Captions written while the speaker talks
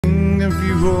Thinking of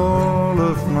you all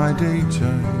of my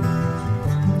daytime.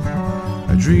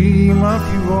 I dream of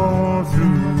you all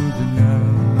through the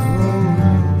night.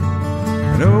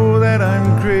 I know that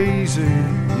I'm crazy.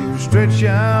 You stretch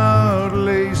out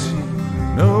lazy.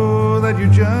 Know that you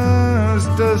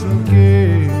just doesn't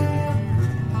care.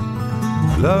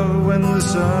 I love when the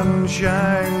sun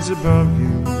shines above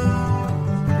you.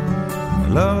 I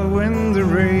love when the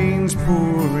rain's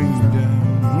pouring down.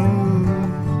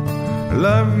 I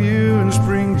love you in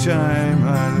springtime.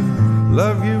 I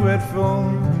love you at fall.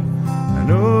 I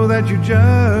know that you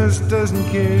just doesn't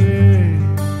care.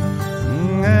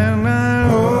 And I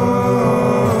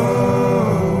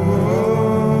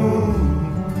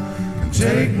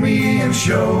take me and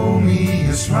show me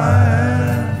a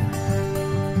smile.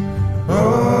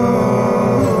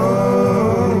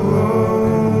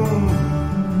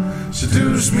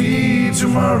 Seduce me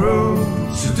tomorrow,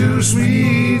 seduce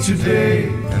me today,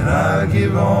 and I'll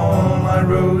give all my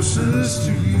roses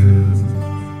to you.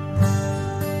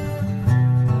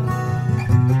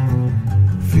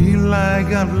 Feel like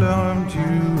I've loved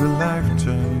you a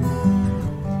lifetime.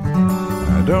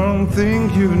 I don't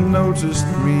think you've noticed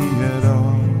me at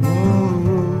all.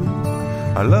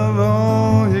 I love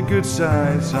all your good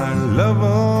sides, I love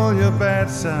all your bad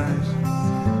sides.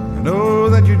 I know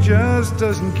that you just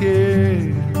doesn't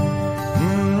care.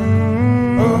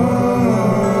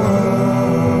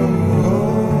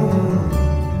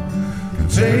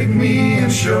 Take me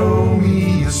and show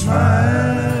me a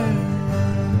smile.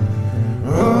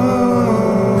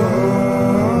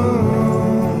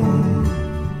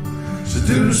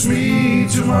 Seduce me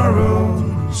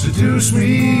tomorrow, seduce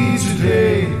me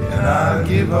today, and I'll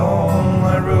give all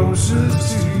my roses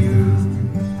to you.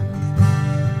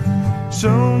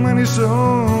 So many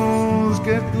souls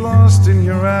get lost in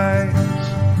your eyes.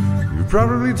 You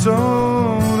probably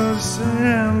told us a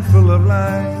handful of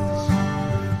lies,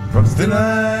 but still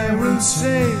I will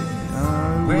say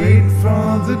I'll wait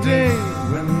for the day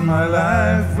when my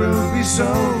life will be so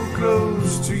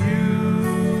close to you.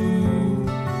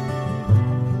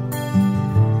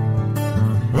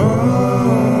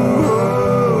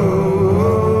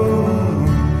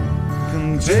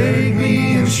 Take me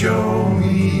and show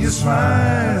me a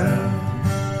smile.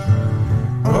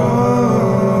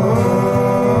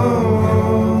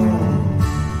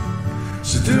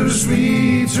 Seduce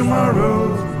me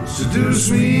tomorrow, seduce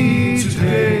me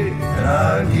today, and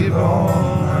I'll give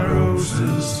all my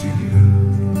roses to you.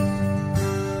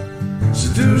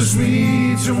 Seduce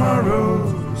me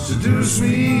tomorrow, seduce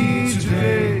me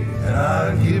today, and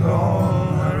I'll give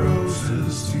all my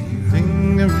roses to you.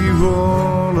 Think of you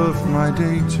all of my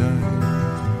daytime.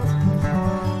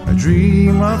 I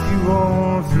dream of you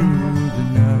all through the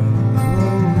night.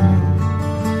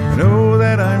 I know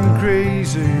that I'm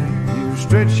crazy. You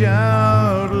stretch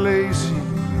out lazy.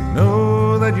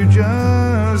 Know that you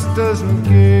just doesn't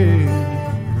care.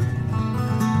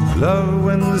 I love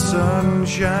when the sun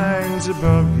shines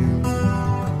above you.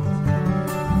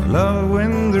 I love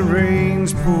when the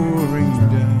rain's pouring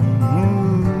down.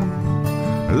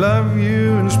 I love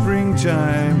you in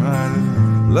springtime, I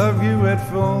love you at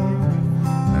fall.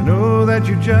 I know that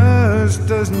you just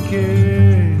doesn't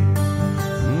care.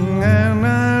 And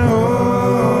I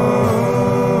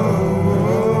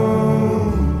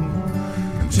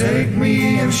take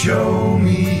me and show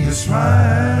me a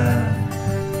smile.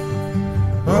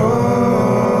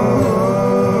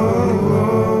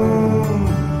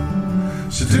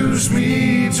 Seduce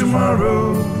me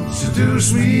tomorrow,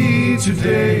 seduce me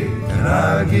today, and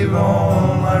I'll give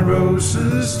all my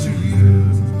roses to you.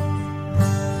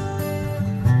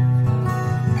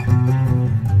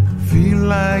 Feel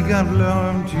like I've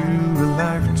loved you a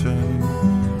lifetime.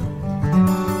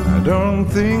 I don't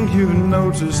think you've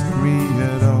noticed me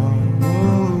at all.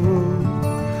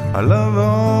 I love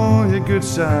all your good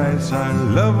sides, I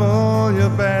love all your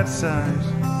bad sides.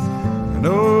 I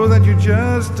know that you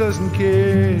just doesn't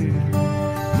care.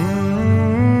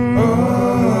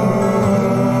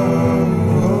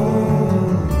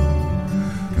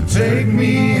 Take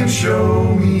me and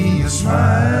show me a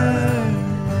smile.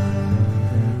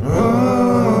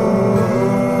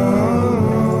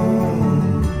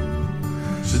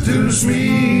 Seduce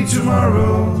me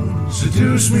tomorrow,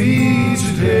 seduce me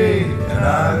today, and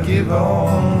I'll give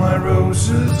all my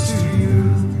roses to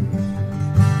you.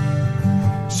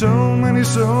 So many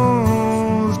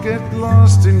souls get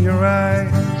lost in your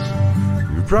eyes.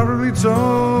 You probably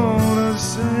told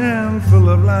us a handful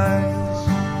of lies,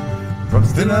 but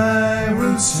still I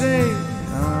will say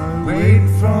I'll wait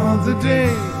for the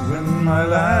day when my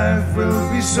life will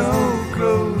be so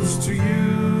close to you.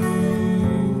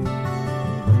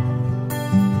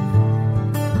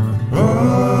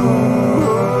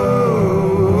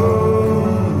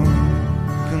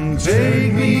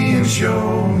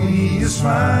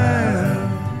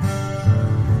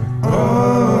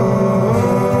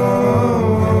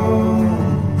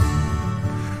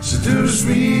 Seduce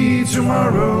me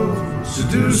tomorrow,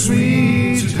 seduce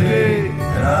me today,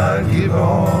 and I'd give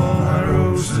all my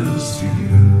roses to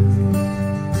you.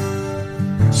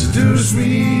 Seduce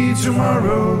me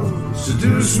tomorrow,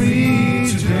 seduce me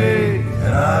today,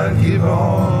 and I'd give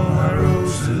all my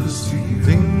roses to you.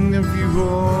 Think of you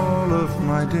all of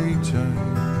my daytime,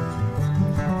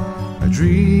 I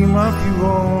dream of you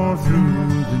all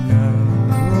through the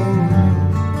night.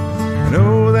 I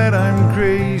know that I'm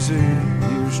crazy,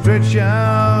 you stretch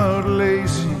out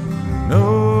lazy,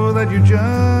 know that you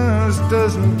just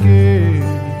doesn't care.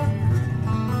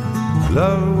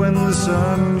 Love when the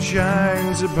sun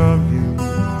shines above you,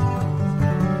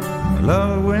 I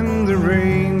love when the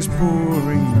rain's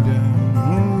pouring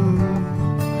down.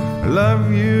 I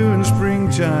love you in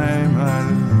springtime, I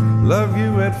love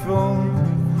you at fall,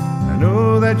 I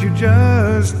know that you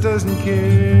just doesn't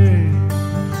care.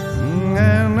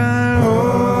 And I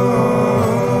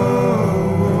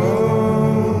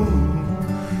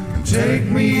take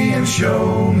me and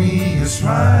show me a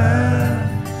smile.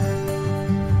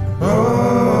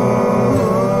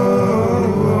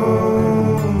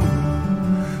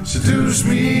 Seduce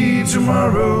me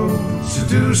tomorrow,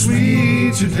 seduce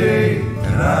me today,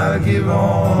 and I'll give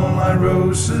all my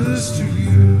roses to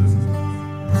you.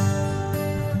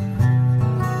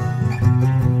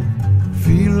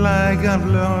 Feel like I've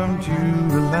loved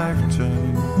you a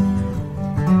lifetime,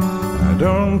 I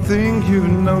don't think you've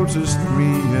noticed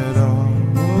me at all.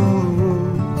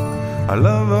 I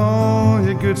love all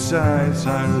your good sides,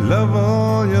 I love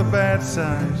all your bad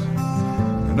sides,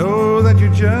 I know that you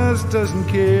just doesn't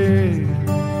care.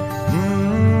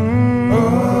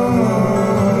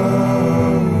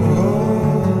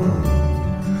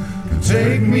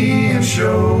 Take me and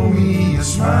show me a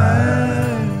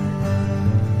smile.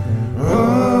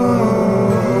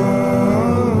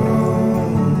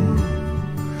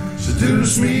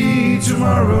 Seduce me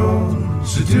tomorrow,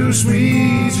 seduce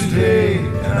me today,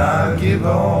 and I'll give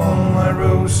all my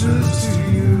roses to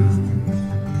you.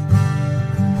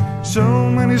 So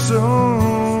many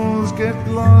souls get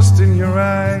lost in your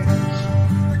eyes,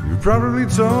 you probably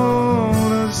told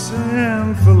us a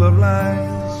handful of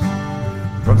lies,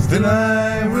 but still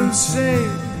I will say,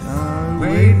 I'll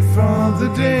wait for the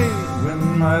day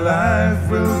when my life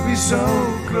will be so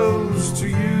close to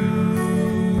you.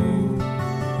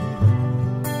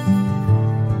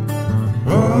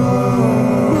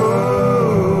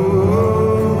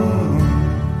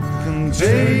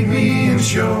 Take me and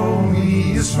show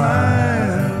me a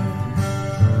smile.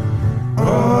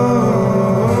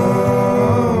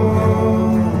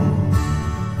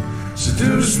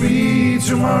 Seduce me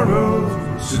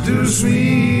tomorrow, seduce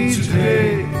me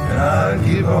today, and I'll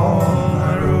give all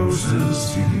my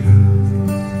roses to you.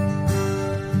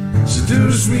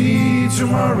 Seduce me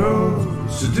tomorrow,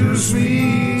 seduce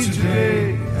me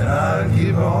today, and I'll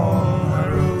give all my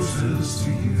roses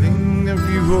to you. Think of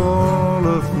you all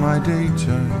of my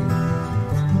daytime,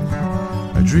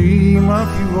 I dream of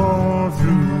you all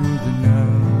through the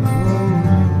night.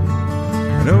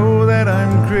 I know that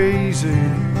I'm crazy,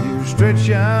 you stretch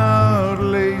out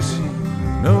lazy,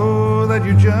 know that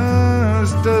you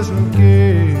just doesn't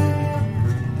care.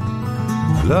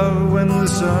 Love when the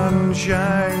sun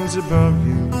shines above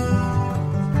you,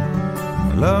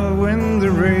 love when the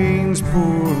rain's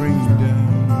pouring down.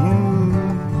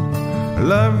 I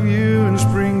love you in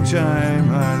springtime,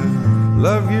 I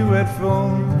love you at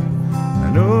fall,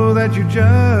 I know that you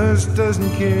just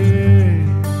doesn't care.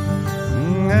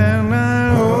 And I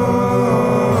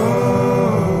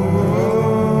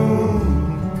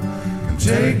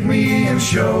take me and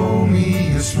show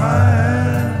me a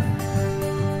smile.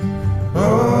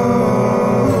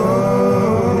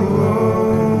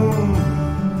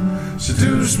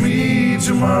 Seduce me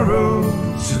tomorrow,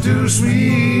 seduce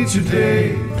me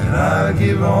today, and I'll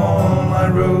give all my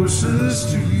roses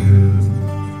to you.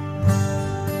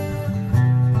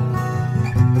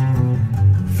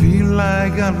 Feel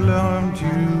like I've loved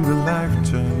you a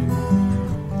lifetime,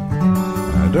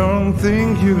 I don't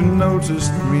think you've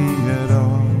noticed me at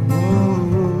all.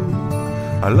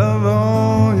 I love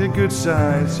all your good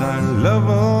sides, I love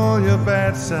all your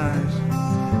bad sides,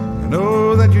 I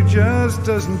know that you just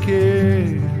doesn't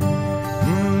care.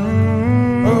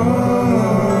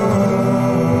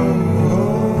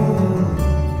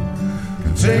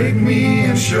 Take me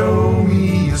and show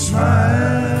me a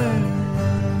smile.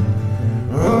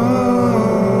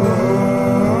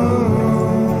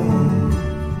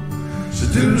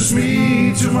 Seduce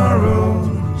me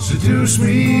tomorrow, seduce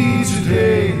me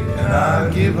today, and I'll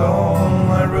give all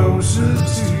my roses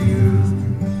to you.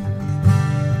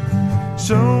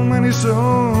 So many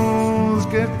souls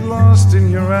get lost in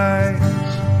your eyes,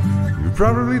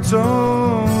 probably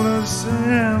told us a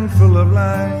handful of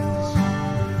lies,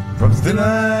 but then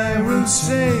I will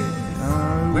say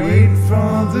I'll wait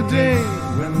for the day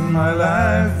when my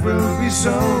life will be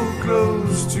so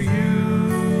close to you.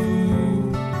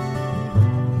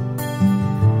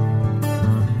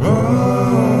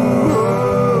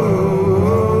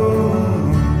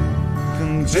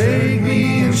 Take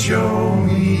me and show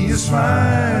me a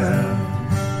smile.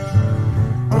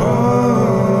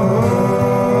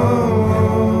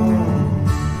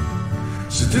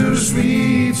 Seduce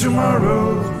me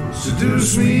tomorrow,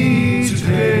 seduce me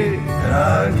today, and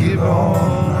I'll give all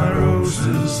my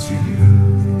roses to you.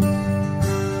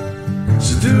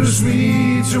 Seduce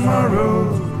me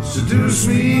tomorrow, seduce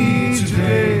me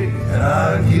today, and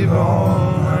I'll give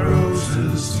all my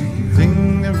roses to you.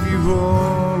 Think of you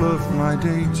all of my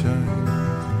daytime,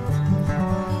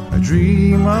 I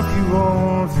dream of you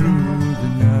all through the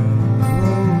night.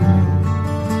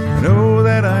 I know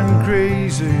that I'm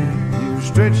crazy, you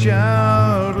stretch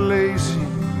out lazy,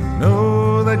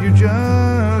 know that you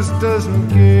just doesn't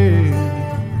care.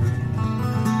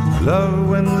 I love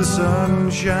when the sun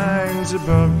shines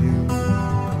above you,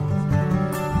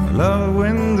 I love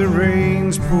when the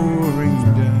rain's pouring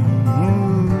down.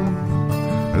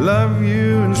 I love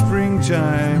you in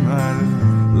springtime, I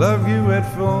love you at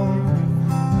fall.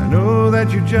 I know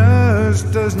that you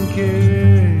just doesn't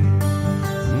care.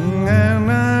 And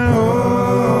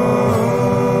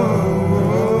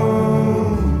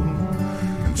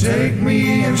take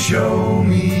me and show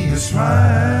me a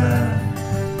smile.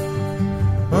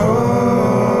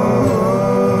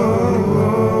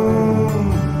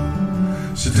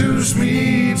 Seduce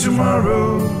me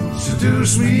tomorrow,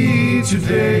 seduce me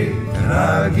today, and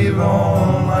I'll give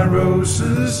all my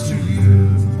roses to you.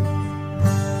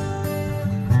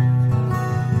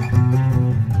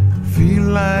 Feel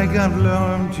like I've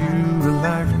loved you a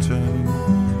lifetime,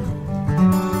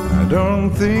 I don't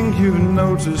think you've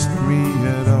noticed me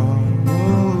at all.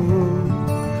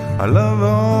 I love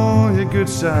all your good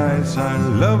sides, I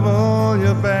love all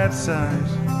your bad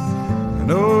sides, I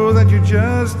know that you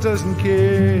just doesn't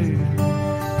care.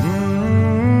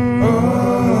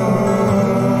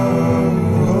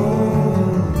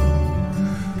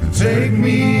 Take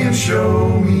me and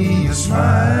show me a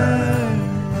smile.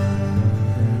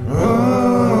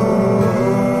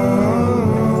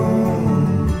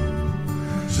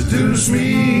 Seduce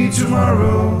me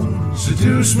tomorrow,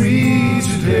 seduce me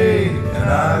today, and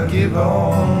I'll give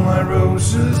all my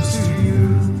roses to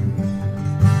you.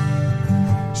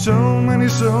 So many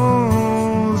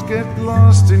souls get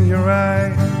lost in your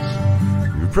eyes,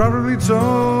 you probably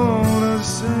told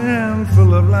us a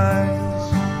handful of lies,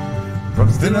 but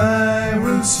then I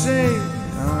will say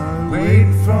I'll wait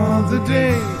for the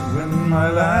day when my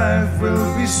life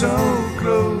will be so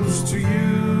close to you.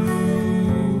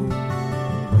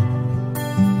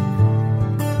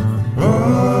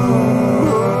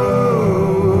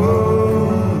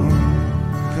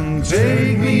 Come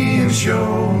take me and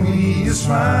show me a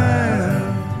smile.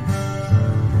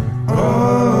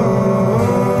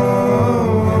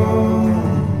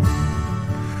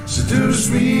 Seduce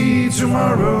me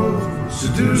tomorrow,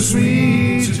 seduce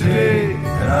me today,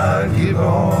 and I'll give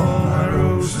all my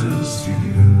roses to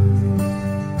you.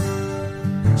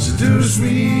 Seduce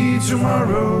me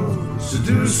tomorrow,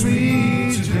 seduce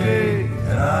me today,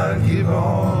 and I'll give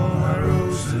all my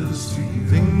roses to you.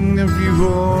 Think of you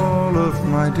all of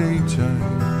my daytime,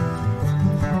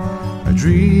 I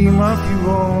dream of you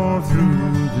all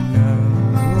through the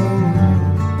night.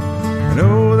 I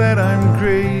know that I'm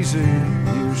crazy,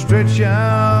 you stretch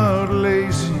out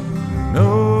lazy,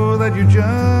 know that you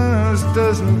just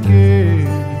doesn't care.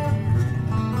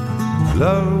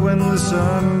 Love when the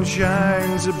sun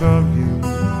shines above you,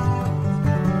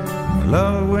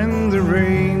 love when the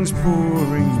rain's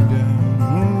pouring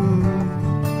down.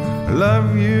 I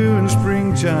love you in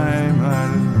springtime, I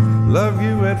love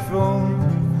you at fall.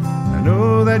 I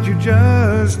know that you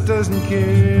just doesn't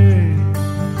care.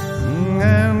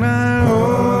 And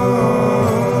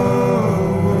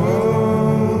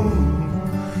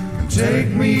take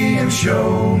me and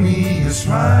show me a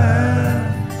smile.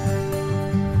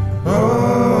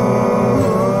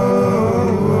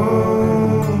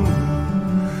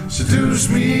 Seduce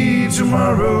me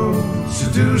tomorrow,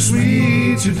 seduce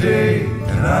me today,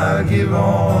 and I'll give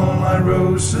all my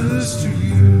roses to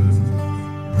you.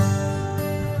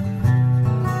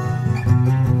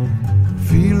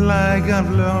 Feel like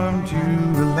I've loved you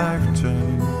a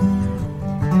lifetime,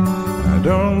 I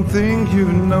don't think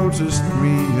you've noticed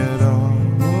me at all.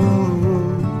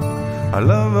 I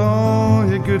love all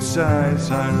your good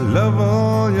sides, I love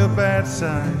all your bad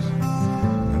sides,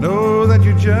 I know that you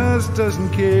you just doesn't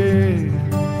care.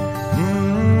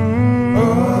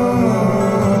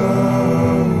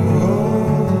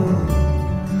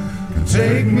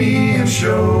 Take me and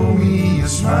show me a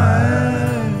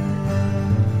smile.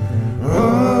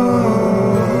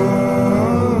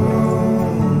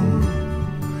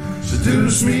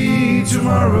 Seduce me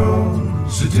tomorrow,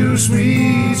 seduce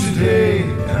me today,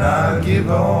 and I'll give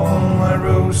all my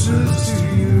roses to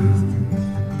you.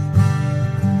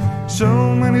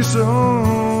 So many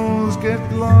souls get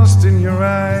lost in your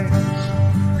eyes.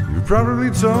 You probably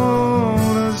told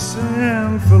us a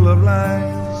handful of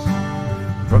lies.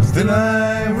 But then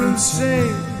I will say,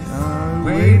 I'll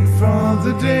wait for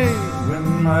the day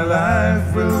when my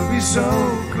life will be so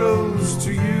close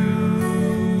to you.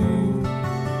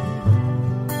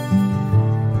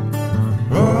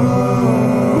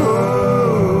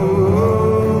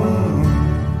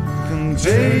 Can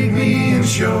take me and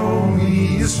show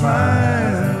me a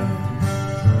smile.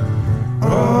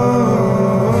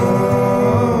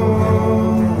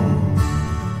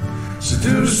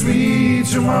 Seduce me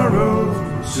tomorrow,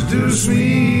 seduce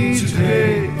me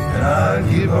today, and I'll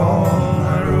give all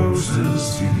my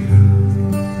roses to you.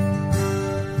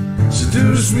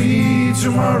 Seduce me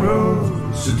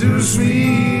tomorrow, seduce me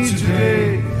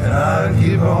today, and I'll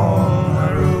give all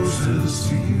my roses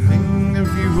to you. Think of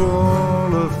you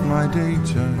all of my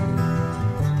daytime.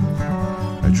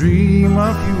 I dream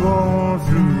of you all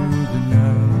through the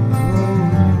night.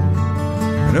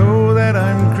 I know that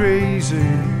I'm crazy,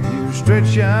 you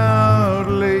stretch out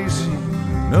lazy.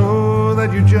 Know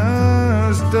that you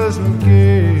just doesn't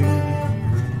care.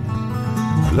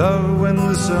 I love when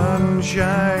the sun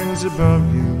shines above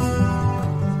you.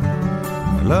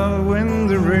 I love when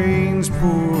the rain's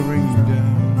pouring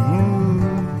down.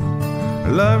 I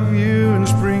love you in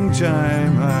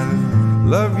springtime, I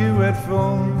love you at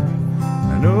fall.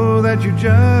 I know that you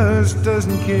just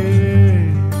doesn't care.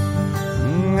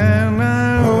 And I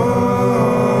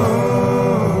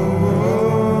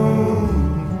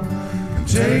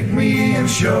take me and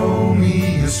show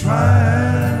me a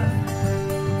smile.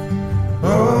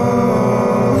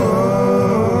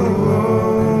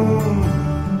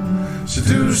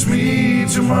 Seduce me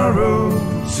tomorrow,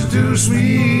 seduce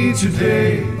me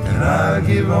today, and I'll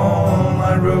give all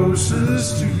my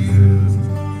roses to you.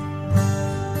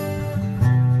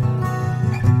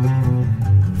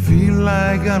 Feel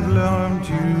like I've loved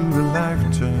you a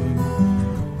lifetime.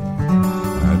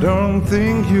 I don't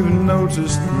think you've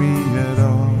noticed me at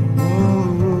all.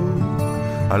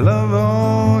 I love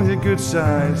all your good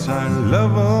sides, I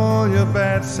love all your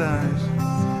bad sides.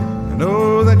 I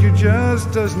know that you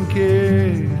just doesn't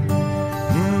care.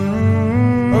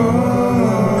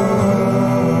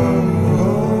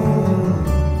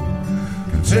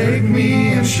 Take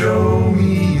me and show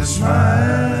me a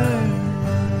smile.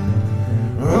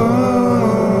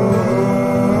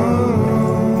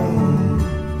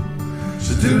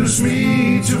 Seduce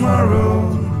me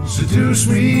tomorrow, seduce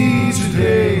me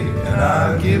today, and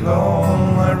I'll give all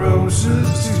my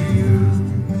roses to you.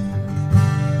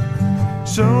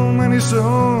 So many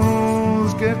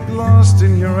souls get lost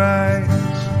in your eyes.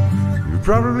 You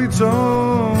probably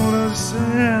told us a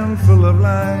handful of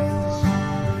lies.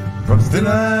 But then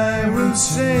I will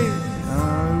say,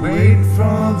 I'll wait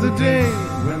for the day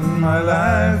when my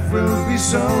life will be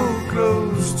so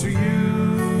close to you.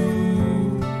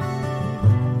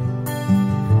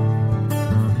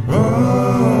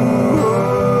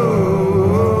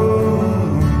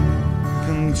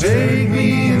 Can take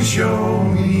me and show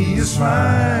me a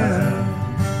smile.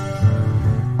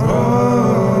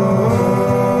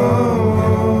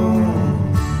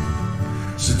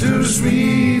 Seduce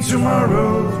me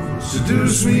tomorrow,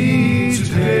 seduce me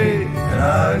today, and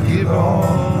I'll give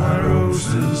all my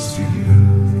roses to you.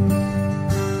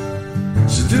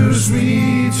 Seduce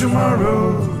me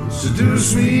tomorrow,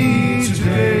 seduce me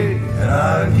today, and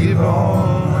I'll give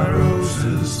all my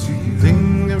roses to you.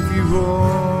 Think of you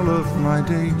all of my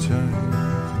daytime.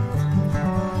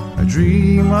 I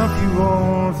dream of you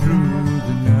all through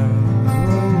the night.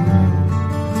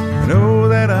 I know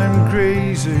that I'm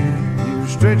crazy, you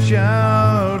stretch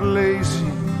out lazy.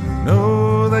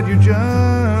 Know that you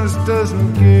just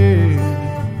doesn't care.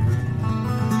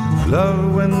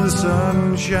 Love when the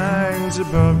sun shines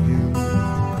above you.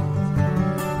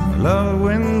 Love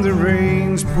when the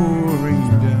rain's pouring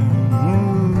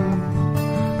down.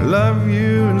 I love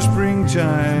you in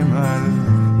springtime, I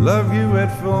love you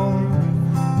at fall.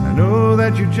 I know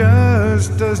that you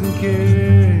just doesn't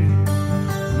care.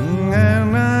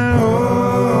 And I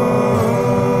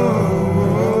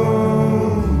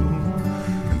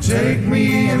take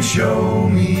me and show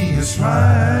me a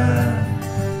smile.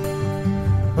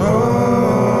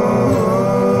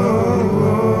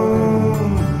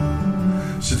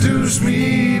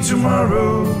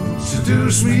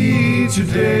 seduce me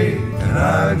today, and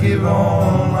I'll give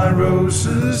all my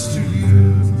roses to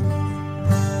you.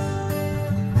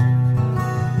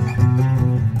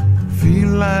 Feel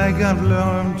like I've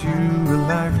loved you a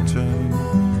lifetime.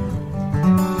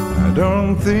 I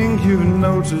don't think you've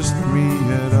noticed me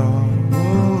at all.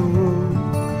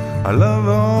 I love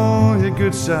all your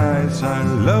good sides, I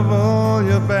love all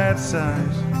your bad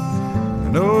sides. I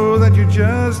know that you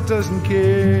just doesn't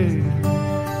care.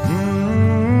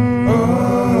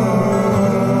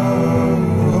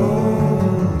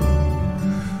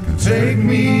 Take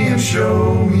me and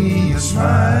show me a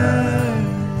smile.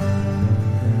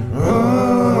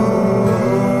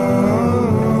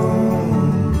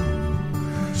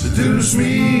 Seduce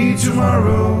me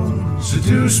tomorrow,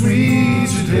 seduce me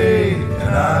today, and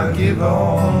I'll give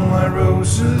all my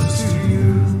roses to you.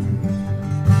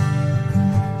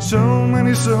 So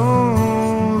many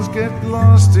souls get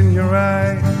lost in your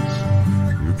eyes.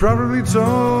 You probably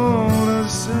told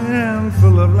us a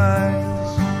handful of lies,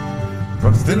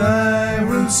 but then I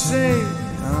will say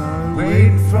I'll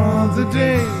wait for the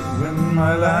day when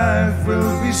my life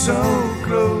will be so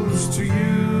close to you.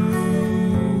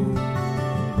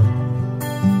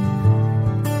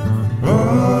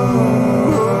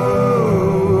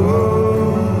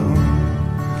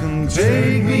 Come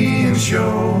take me and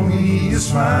show me a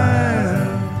smile.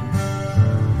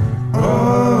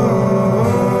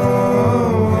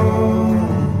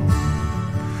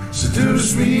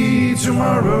 Seduce me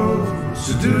tomorrow,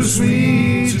 seduce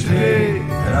me today,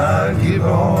 and I'll give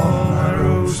all my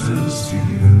roses to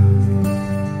you.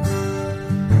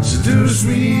 Seduce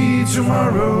me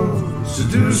tomorrow,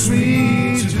 seduce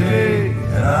me today,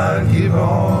 and I'll give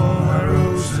all my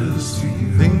roses to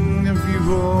you. Think of you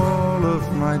all of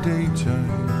my daytime.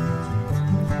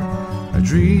 I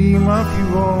dream of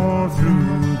you all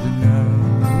through the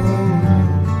night.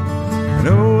 I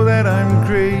know that I'm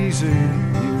crazy,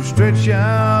 you stretch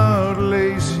out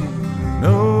lazy.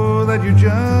 Know that you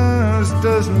just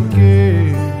doesn't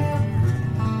care.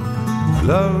 I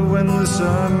love when the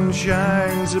sun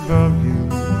shines above you.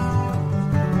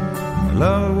 I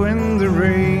love when the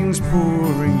rain's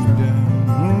pouring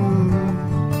down.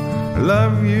 I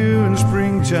love you in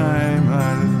springtime,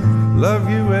 I love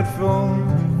you at fall.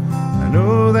 I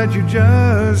know that you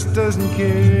just doesn't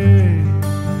care.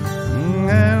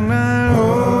 And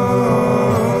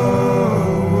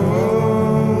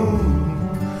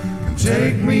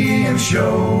take me and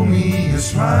show me a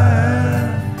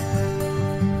smile.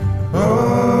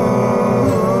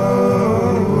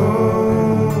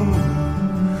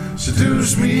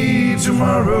 Seduce me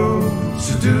tomorrow,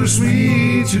 seduce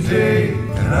me today,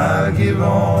 and I'll give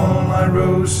all my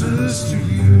roses to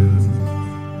you.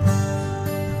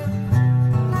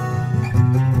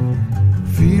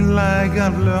 Feel like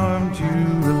I've loved you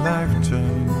a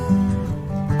lifetime.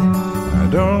 I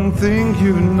don't think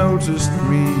you've noticed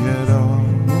me at all.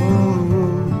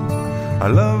 I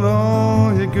love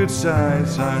all your good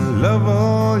sides, I love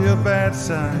all your bad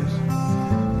sides.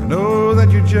 I know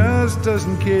that you just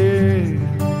doesn't care.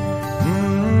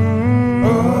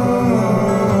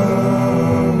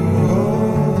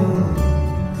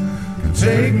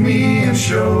 Take me and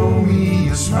show me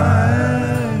a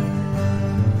smile.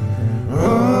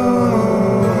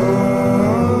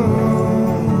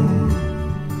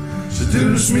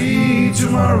 Seduce me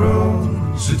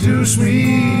tomorrow, seduce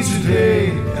me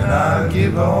today, and I'll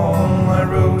give all my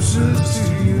roses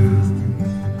to you.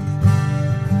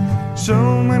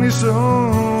 So many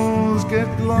souls get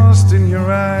lost in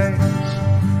your eyes.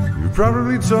 You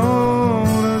probably told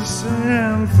us a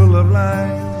handful of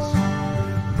lies,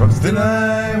 but then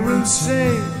I will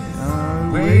say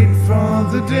I'll wait for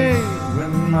the day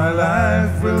when my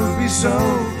life will be so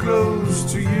close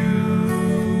to you.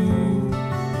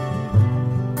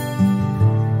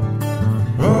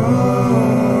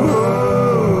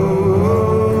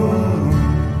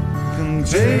 Come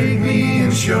take me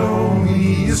and show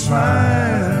me a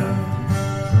smile.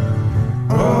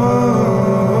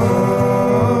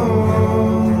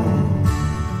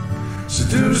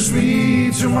 Seduce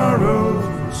me tomorrow,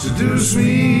 seduce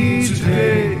me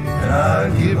today, and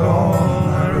I'll give all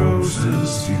my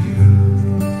roses to you.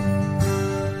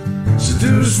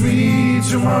 Seduce me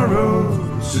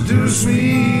tomorrow, seduce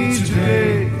me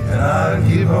today, and I'll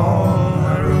give all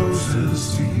my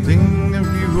roses to you. Think of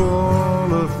you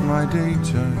all of my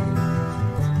daytime.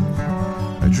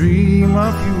 I dream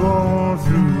of you all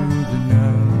through the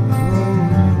night.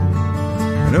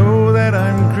 I know that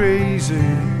I'm crazy,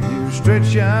 you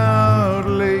stretch out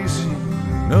lazy.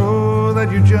 Know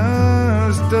that you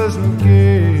just doesn't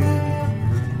care.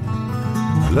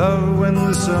 I love when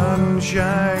the sun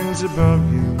shines above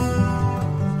you.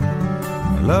 I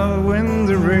I love when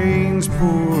the rain's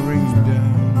pouring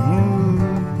down.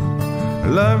 I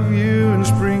love you in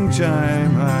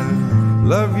springtime, I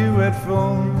love you at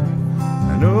fall.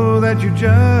 I know that you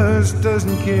just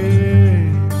doesn't care.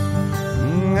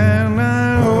 And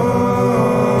I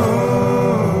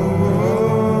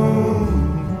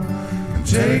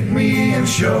take me and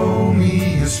show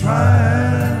me a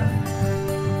smile.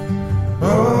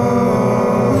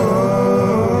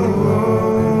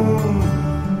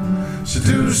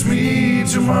 Seduce me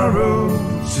tomorrow,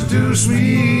 seduce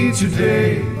me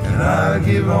today, and I'll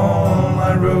give all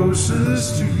my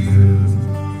roses to you.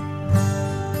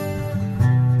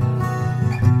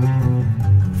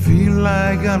 Feel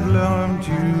like I've loved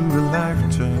you a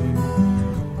lifetime.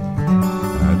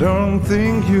 I don't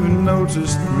think you've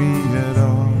noticed me at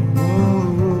all.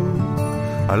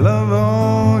 I love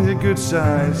all your good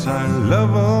sides, I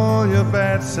love all your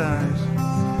bad sides.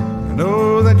 I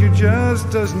know that you just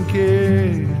doesn't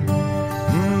care.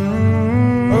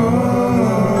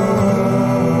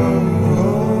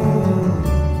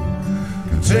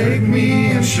 Take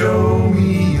me and show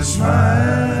me a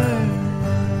smile.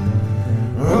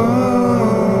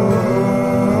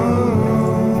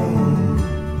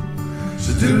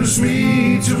 Seduce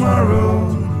me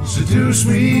tomorrow, seduce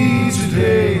me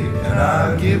today, and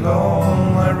I'll give all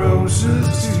my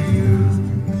roses to you.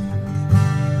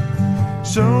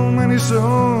 So many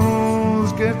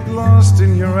souls get lost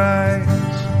in your eyes.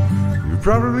 You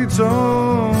probably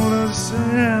told us a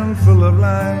handful of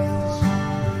lies,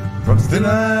 but then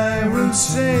I will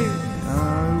say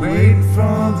I'll wait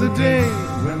for the day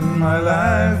when my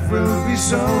life will be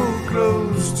so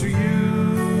close to you.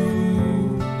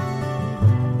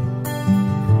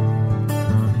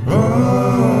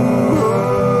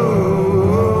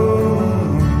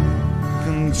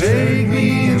 Can take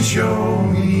me and show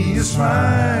me a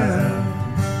smile.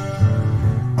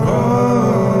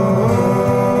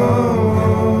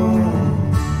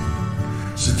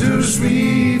 Seduce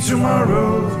me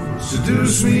tomorrow,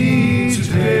 seduce me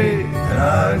today, and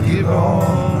I'll give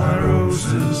all my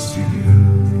roses to you.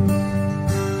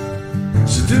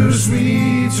 Seduce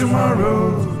me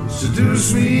tomorrow,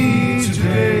 seduce me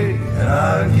today, and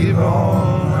I'll give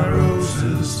all my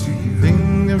roses to you.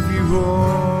 Think of you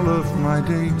all of my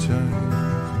daytime.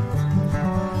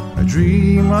 I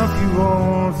dream of you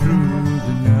all through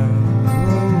the night.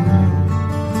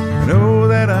 I know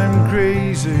that I'm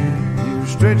crazy, you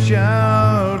stretch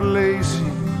out lazy.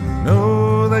 I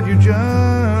know that you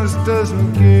just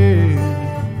doesn't care.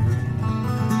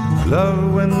 I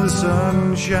love when the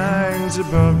sun shines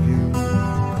above you.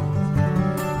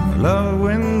 I love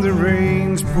when the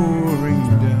rain's pouring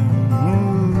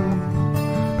down.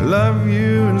 I love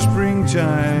you in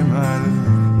springtime, I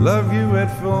love you at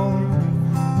fall.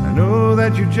 I know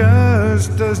that you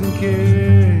just doesn't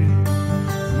care.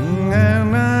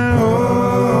 And I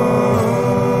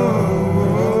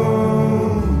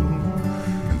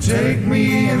take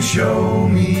me and show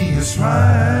me a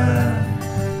smile.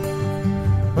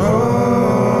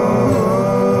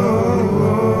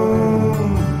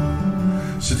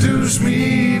 Seduce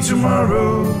me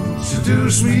tomorrow,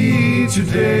 seduce me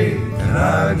today, and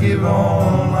I'll give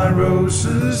all my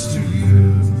roses to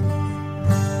you.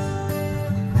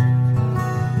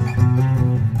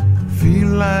 Feel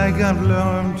like I've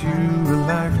loved you a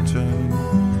lifetime.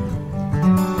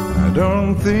 I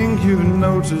don't think you've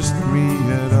noticed me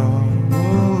at all.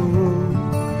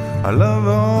 I love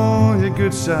all your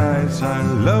good sides, I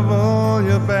love all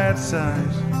your bad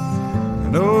sides. I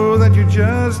know that you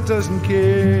just doesn't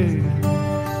care.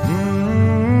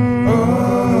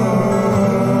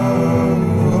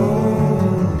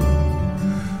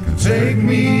 Take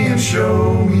me and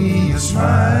show me a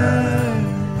smile.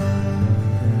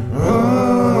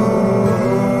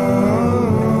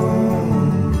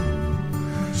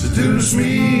 Seduce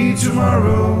me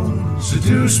tomorrow,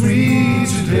 seduce me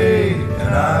today, and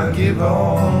I'll give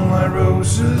all my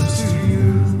roses to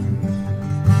you.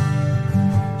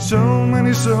 So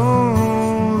many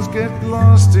souls get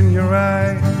lost in your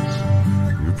eyes.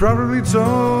 You probably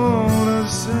told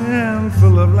us a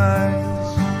handful of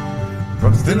lies,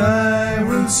 but then I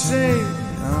will say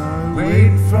I'll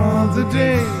wait for the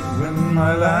day when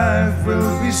my life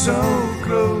will be so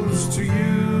close to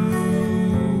you.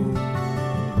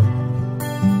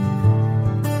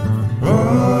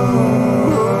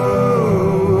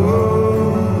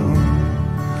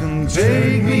 Can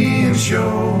take me and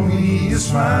show me a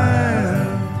smile.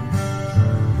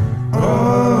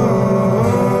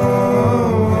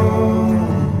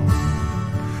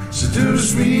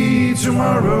 Seduce me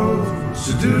tomorrow,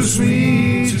 seduce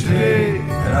me today,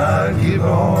 and I'll give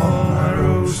all my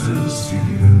roses to you.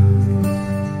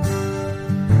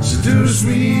 Seduce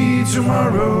me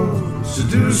tomorrow,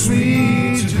 seduce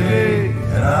me today,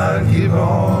 and I'll give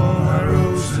all my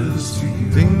roses to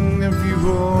you. Think of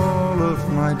you all of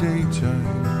my daytime,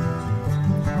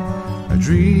 I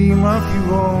dream of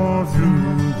you all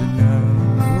through the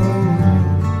night.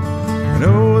 I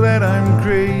know that I'm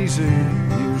crazy,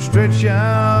 you stretch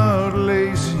out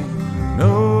lazy,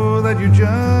 know that you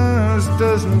just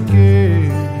doesn't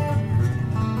care.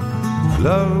 I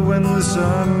love when the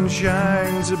sun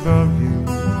shines above you,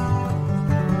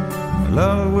 I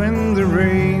love when the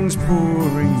rain's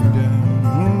pouring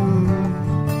down.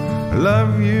 I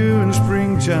love you in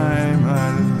springtime,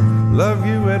 I love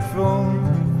you at fall,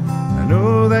 I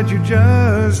know that you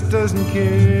just doesn't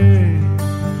care.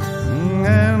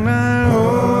 And I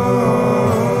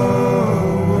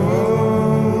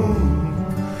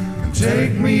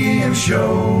take me and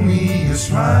show me a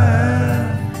smile.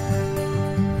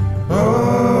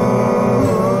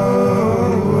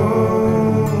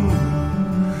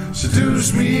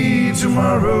 Seduce me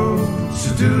tomorrow,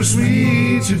 seduce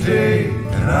me today,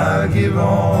 and I'll give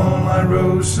all my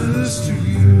roses to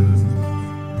you.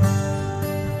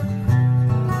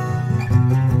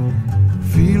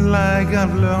 Feel like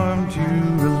I've loved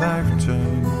you a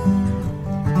lifetime,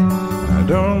 I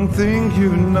don't think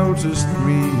you've noticed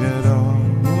me at all.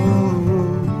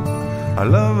 I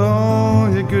love all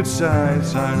your good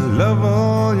sides, I love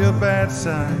all your bad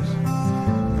sides,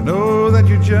 I know that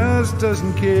you just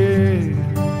doesn't care.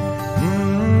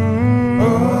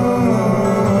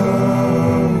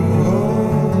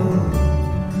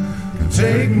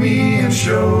 Take me and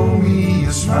show me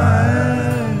a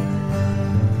smile.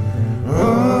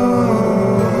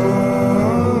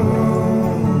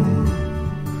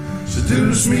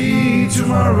 Seduce me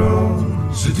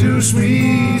tomorrow, seduce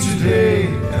me today,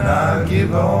 and I'll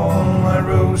give all my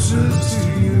roses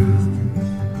to you.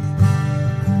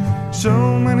 So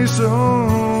many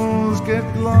souls get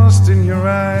lost in your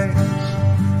eyes,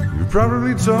 you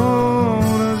probably told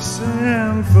us a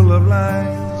handful of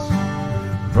lies,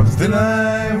 but then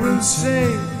I will say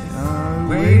I'll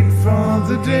wait for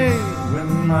the day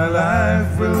when my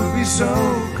life will be so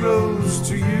close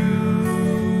to you.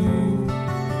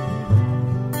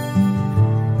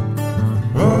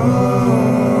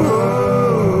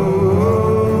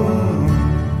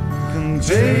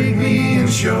 Take me and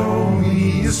show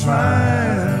me a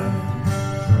smile.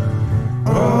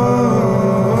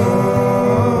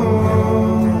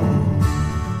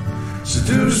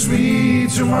 Seduce me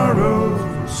tomorrow,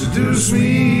 seduce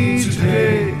me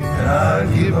today, and I'll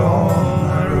give all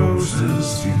my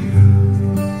roses to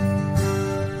you.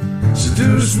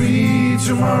 Seduce me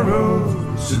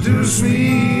tomorrow, seduce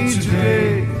me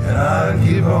today, and I'll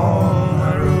give all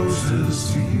my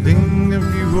roses to you. Think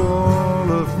of you all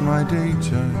of my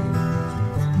daytime,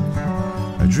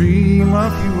 I dream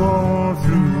of you all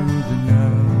through the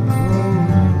night.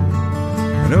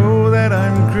 I know that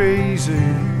I'm crazy,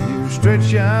 you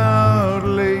stretch out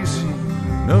lazy,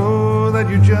 know that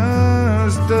you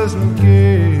just doesn't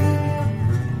care.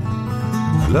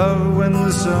 I love when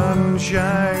the sun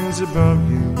shines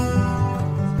above you,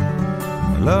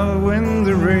 I love when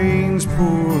the rain's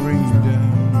pouring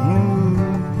down.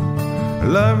 I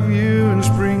love you in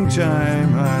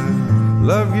springtime, I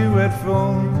love you at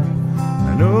fall,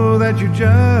 I know that you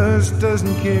just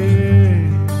doesn't care.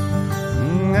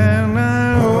 And I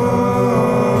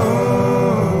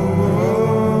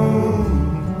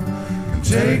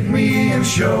take me and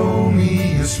show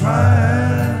me a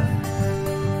smile.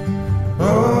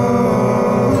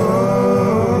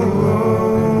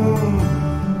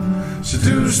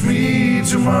 Seduce me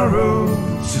tomorrow,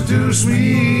 seduce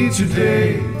me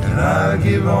today, and I'll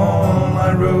give all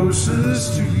my roses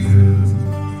to you.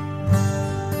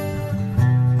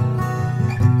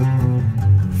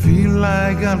 Feel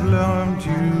like I've loved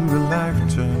you a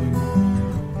lifetime,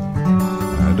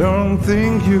 I don't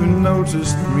think you've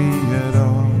noticed me at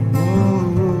all.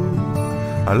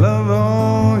 I love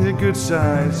all your good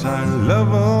sides, I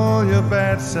love all your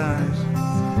bad sides,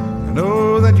 I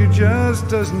know that you just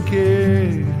doesn't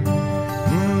care.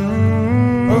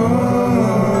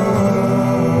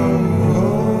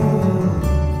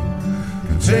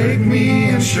 Take me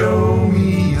and show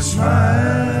me a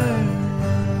smile.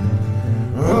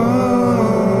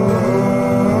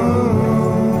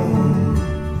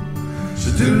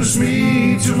 Seduce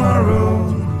me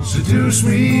tomorrow, seduce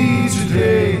me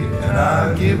today, and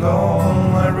I'll give all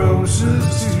my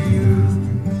roses to you.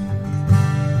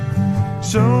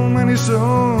 So many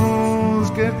souls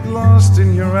get lost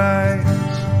in your eyes,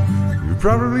 you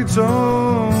probably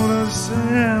told us a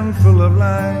handful of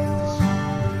lies,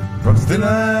 but then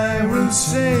I will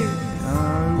say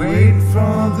I'll wait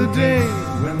for the day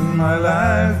when my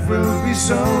life will be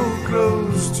so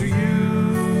close to you.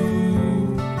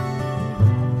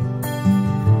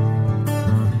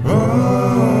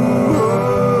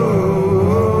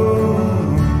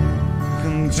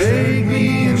 Take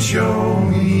me and show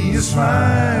me a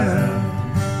smile.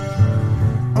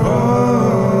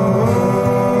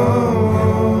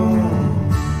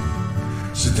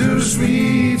 Seduce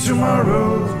me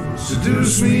tomorrow,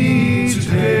 seduce me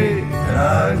today, and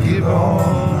I'll give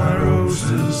all my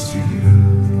roses to you.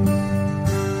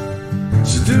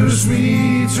 Seduce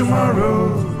me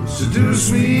tomorrow,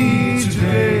 seduce me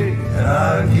today, and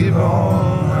I'll give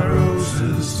all my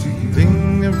roses to you.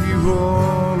 Think of you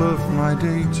all of my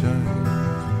daytime.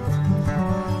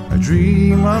 I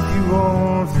dream of you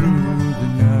all through the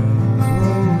night.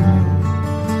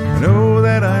 I know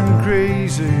that I'm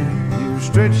crazy, you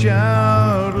stretch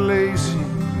out lazy.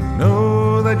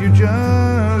 Know that you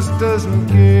just doesn't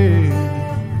care.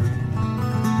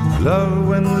 I love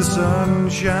when the sun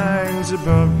shines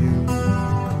above you.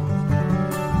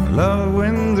 I love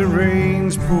when the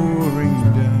rain's pouring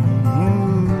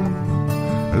down.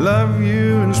 I love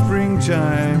you in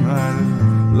springtime, I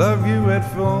love you at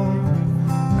fall.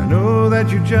 I know that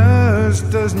you just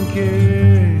doesn't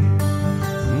care.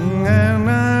 And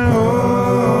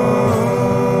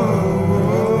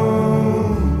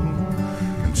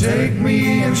take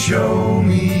me and show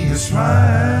me a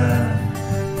smile.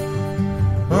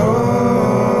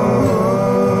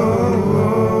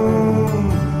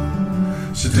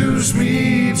 Seduce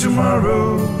me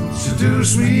tomorrow,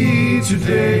 seduce me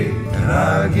today, and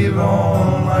I'll give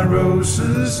all my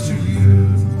roses to you.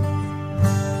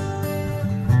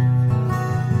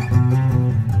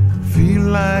 Feel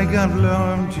like I've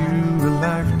loved you a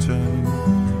lifetime.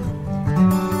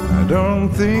 I don't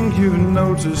think you've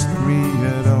noticed me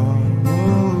at all.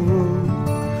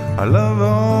 I love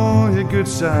all your good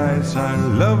sides, I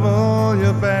love all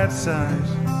your bad sides.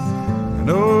 I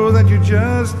know that you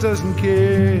just doesn't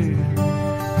care.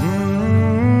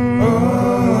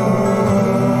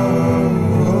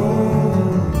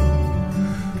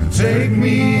 Take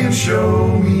me and show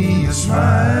me a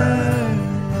smile.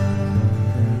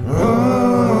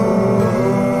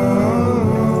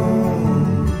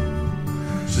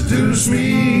 Seduce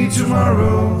me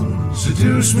tomorrow,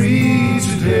 seduce me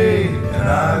today, and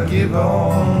I'll give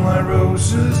all my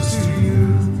roses to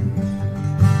you.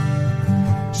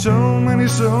 So many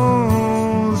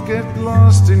souls get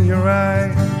lost in your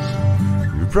eyes.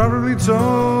 You probably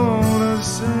told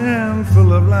us a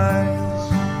handful of lies,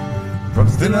 but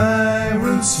then I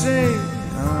will say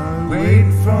I'll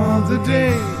wait for the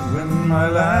day when my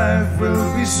life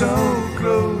will be so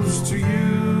close to you.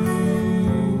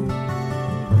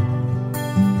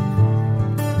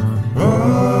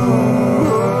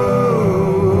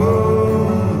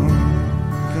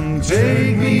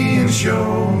 Take me and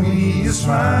show me a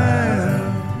smile.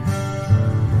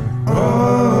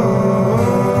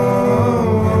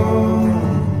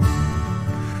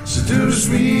 Seduce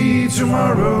me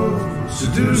tomorrow,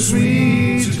 seduce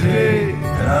me today,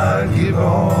 and I'll give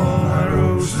all my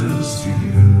roses to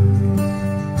you.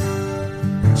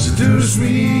 Seduce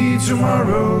me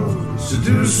tomorrow,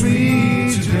 seduce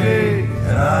me today,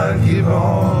 and I'll give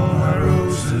all my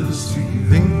roses to you.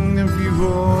 Think of you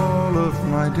all of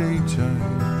my daytime.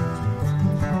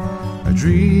 I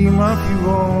dream of you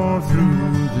all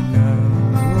through the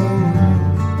night.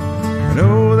 I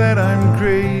know that I'm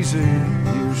crazy,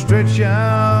 you stretch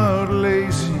out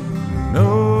lazy.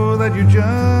 Know that you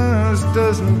just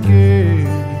doesn't care.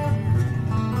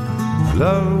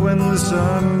 Love when the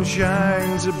sun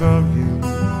shines above you.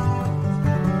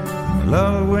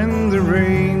 Love when the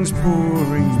rain's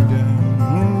pouring down.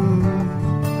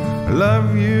 I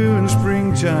love you in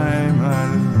springtime, I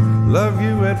love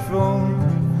you at fall.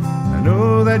 I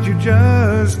know that you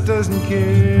just doesn't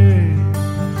care.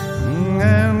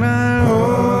 And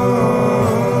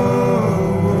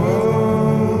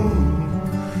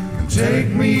take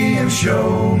me and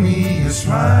show me a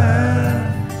smile.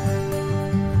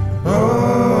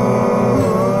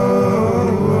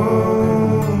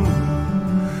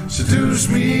 Seduce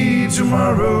me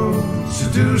tomorrow,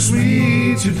 seduce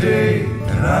me today,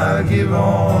 and I'll give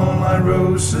all my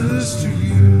roses to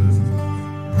you.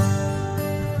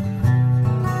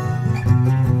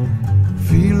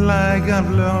 Feel like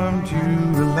I've loved you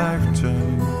a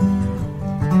lifetime.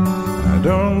 I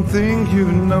don't think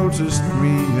you've noticed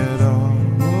me at all.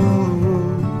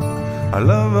 I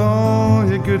love all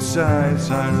your good sides,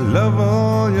 I love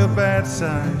all your bad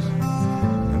sides.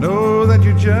 I know that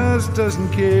you just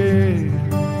doesn't care.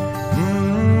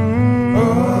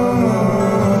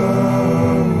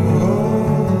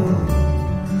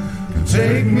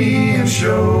 Take me and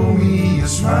show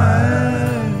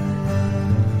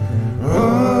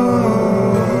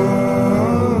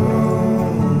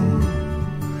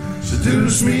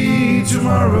Seduce me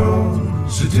tomorrow,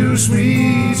 seduce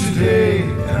me today,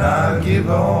 and I'll give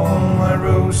all my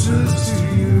roses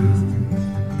to you.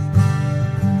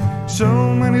 So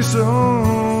many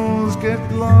souls get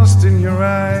lost in your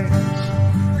eyes.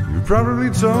 You probably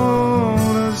told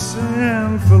us a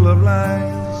handful of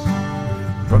lies,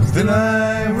 but then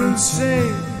I will say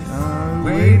I'll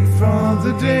wait for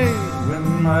the day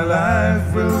when my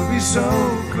life will be so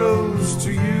close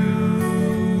to you.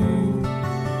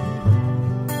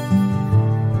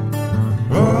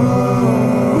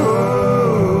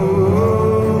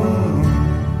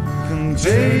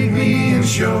 Take me and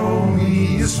show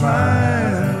me a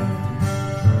smile.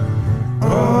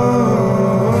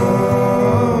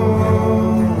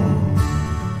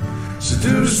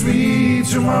 Seduce me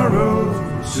tomorrow,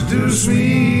 seduce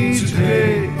me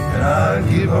today, and I'll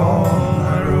give all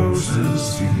my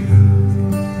roses to you.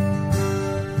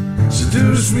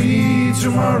 Seduce me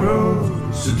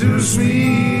tomorrow, seduce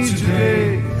me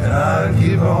today, and I'll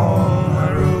give all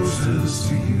my roses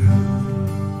to you.